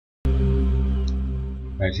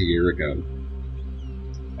About a year ago,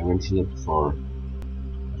 I went to look for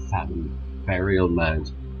a famine burial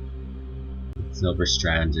mound in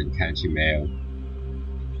Strand in County Mayo,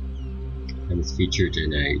 and was featured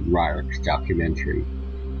in a RARC documentary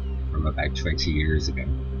from about 20 years ago.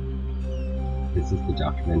 This is the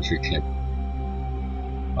documentary clip,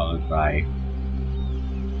 followed by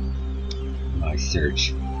my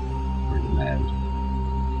search for the mound.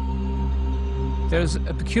 There's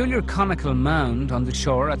a peculiar conical mound on the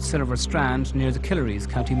shore at Silver Strand near the Killeries,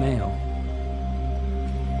 County Mayo.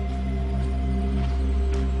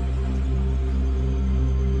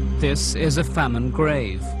 This is a famine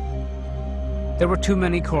grave. There were too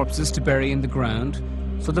many corpses to bury in the ground,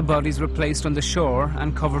 so the bodies were placed on the shore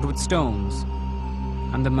and covered with stones,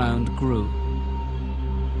 and the mound grew.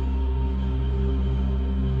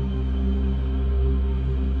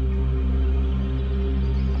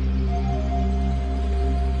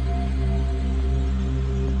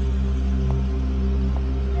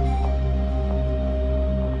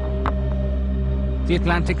 The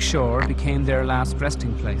Atlantic shore became their last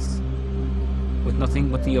resting place, with nothing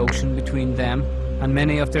but the ocean between them and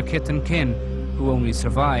many of their kith and kin who only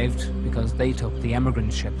survived because they took the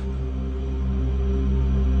emigrant ship.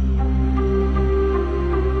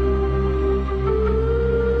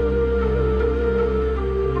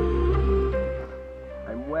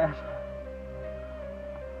 I'm wet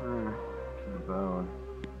to the bone.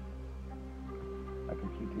 I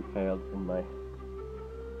completely failed in my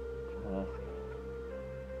task.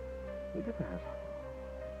 Look at that.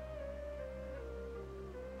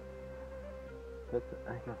 That's,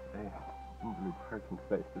 I guess, a blue parking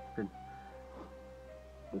space.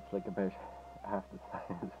 It's like about half the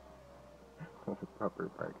size of a proper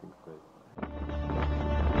parking space.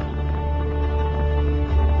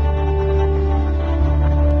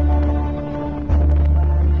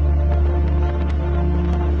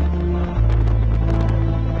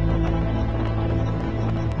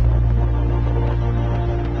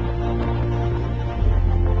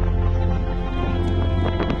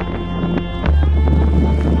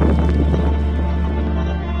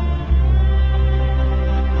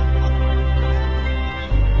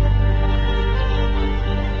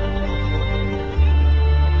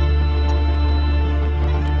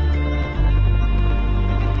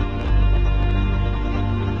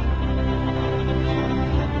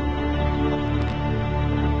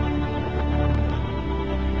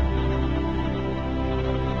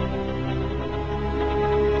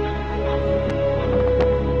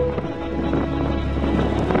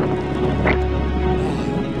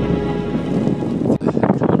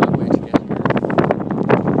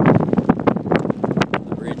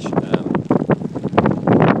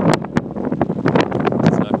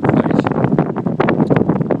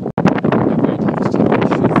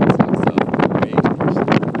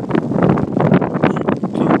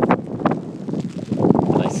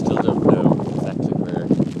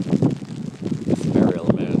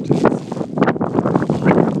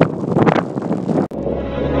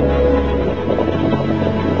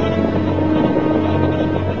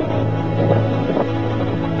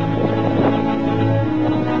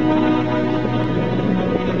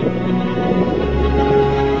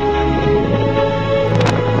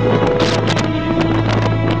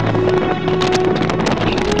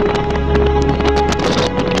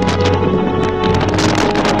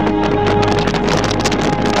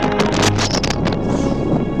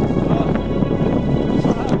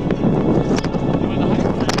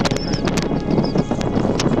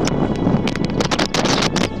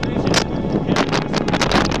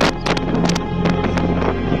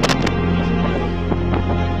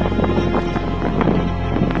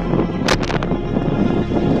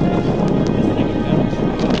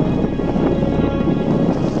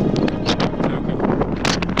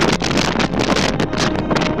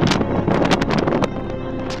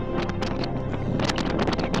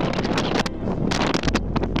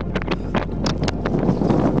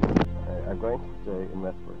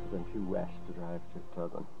 I'm too wet to drive to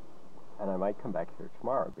Dublin, and I might come back here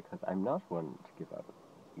tomorrow because I'm not one to give up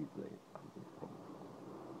easily on these things.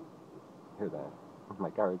 Hear that? My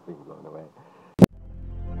car is being blown away.